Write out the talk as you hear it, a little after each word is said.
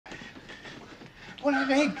Well,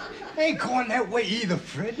 it ain't going that way either,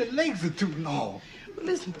 Fred. The legs are too long. Well,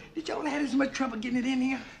 listen, did y'all have this much trouble getting it in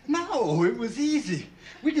here? No, it was easy.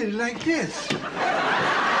 We did it like this.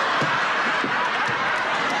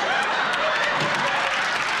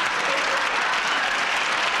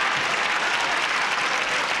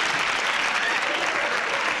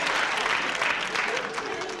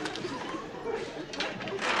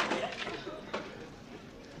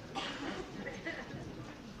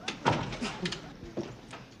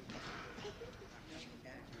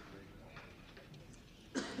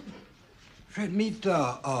 Fred, meet,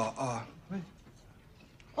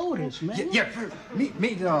 Otis, man. Yeah, Fred,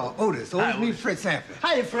 meet, Otis. Otis, meet Fred Sanford.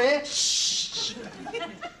 Hi, Fred. Shh.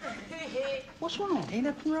 What's wrong? Ain't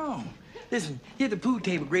nothing wrong. Listen, here's the pool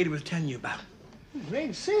table Grady was telling you about.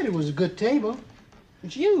 Grady said it was a good table.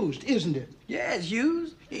 It's used, isn't it? Yeah, it's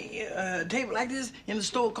used. A table like this in the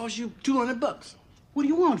store costs you $200. What do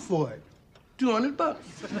you want for it? $200.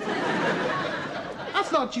 I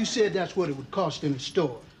thought you said that's what it would cost in the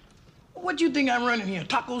store. What you think I'm running here, a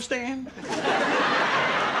taco stand?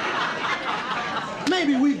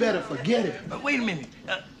 Maybe we better forget it. But wait a minute.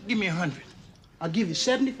 Give me 100. I'll give you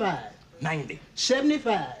 75. 90.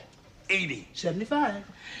 75. 80. 75.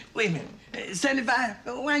 Wait a minute. 75?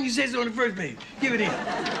 Why didn't you say so on the first page? Give it in.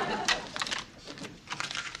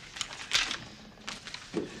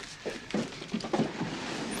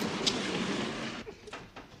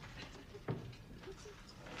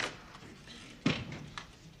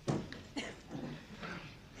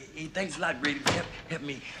 Hey, thanks a lot, Grady, for helping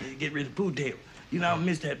me get rid of the pool table. You know, I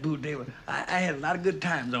missed that pool table. I had a lot of good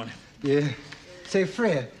times on it. Yeah. Say,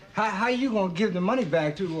 Fred, how you gonna give the money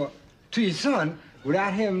back to your son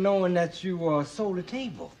without him knowing that you sold the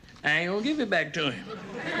table? I ain't gonna give it back to him.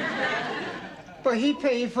 But he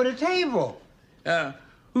paid for the table.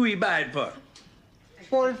 Who he buy it for?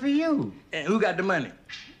 Bought it for you. And who got the money?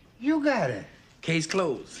 You got it. Case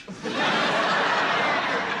closed.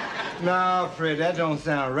 No, Fred, that don't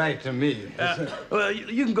sound right to me. Well,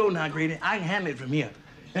 you can go now, Grady. I can handle it from here.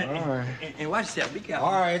 All right. And watch yourself. Be careful.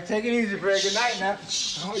 All right, take it easy, Fred. Good night now.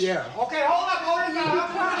 Oh, yeah. Okay, hold up,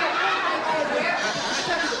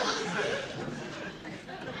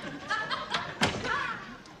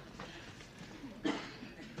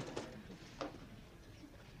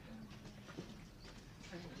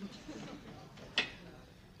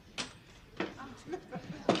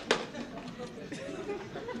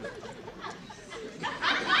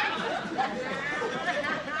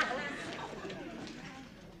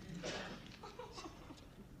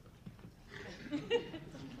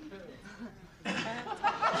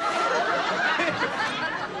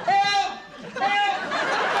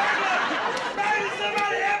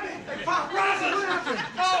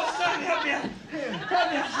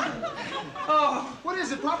 What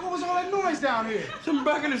is it, Pop? What was all that noise down here? Some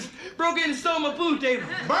burglars broke in and stole my pool table.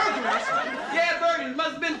 Burglars? Yeah, burglars.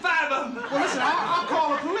 Must have been 5 of them. Well, listen, I'll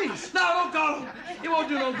call the police. No, don't call them. It won't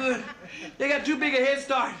do no good. They got too big a head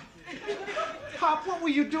start. Pop, what were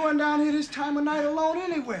you doing down here this time of night alone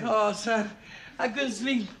anyway? Oh, son, I couldn't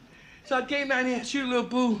sleep. So I came down here and shoot a little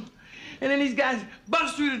pool. And then these guys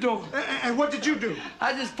bust through the door. And what did you do?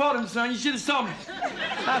 I just fought them, son. You should have saw me.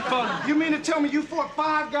 I fought them. You mean to tell me you fought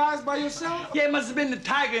 5 guys by yourself? Yeah, it must have been the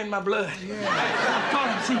tiger in my blood. Yeah. I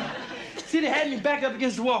fought them. See, they had me back up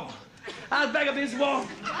against the wall. I was back up against the wall,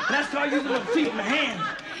 and I started using my feet and my hands.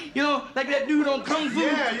 You know, like that dude on Kung Fu.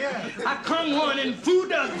 Yeah. I kung one and Fu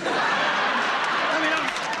does it. I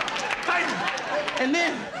was fighting. And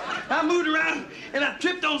then I moved around, and I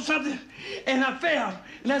tripped on something, and I fell.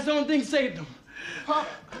 And that's the only thing saved them. Pop,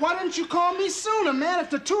 why didn't you call me sooner, man?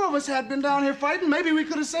 If the 2 of us had been down here fighting, maybe we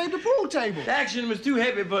could have saved the pool table. The action was too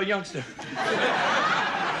heavy for a youngster.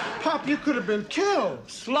 Pop, you could have been killed.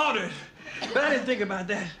 Slaughtered. But I didn't think about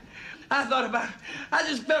that. I thought about it. I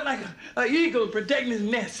just felt like an eagle protecting his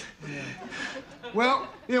nest. Yeah. Well,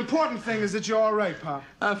 the important thing is that you're all right, Pop.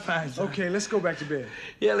 I'm fine, son. Okay, let's go back to bed.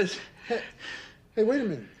 Yeah, let's... Hey, wait a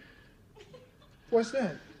minute. What's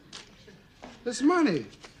that? It's money.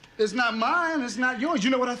 It's not mine, it's not yours.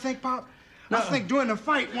 You know what I think, Pop? I think during the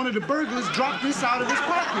fight, one of the burglars dropped this out of his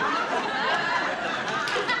pocket.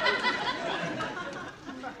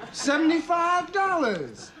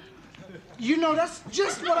 $75. You know, that's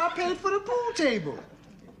just what I paid for the pool table.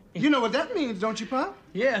 You know what that means, don't you, Pop?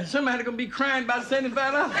 Yeah, somebody's gonna be crying about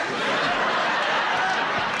 $75.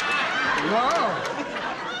 No.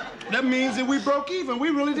 That means that we broke even.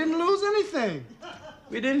 We really didn't lose anything.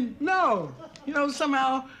 We didn't? No. You know,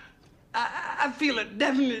 somehow, I feel a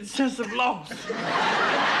definite sense of loss.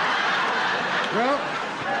 Well,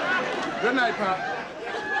 good night, Pop.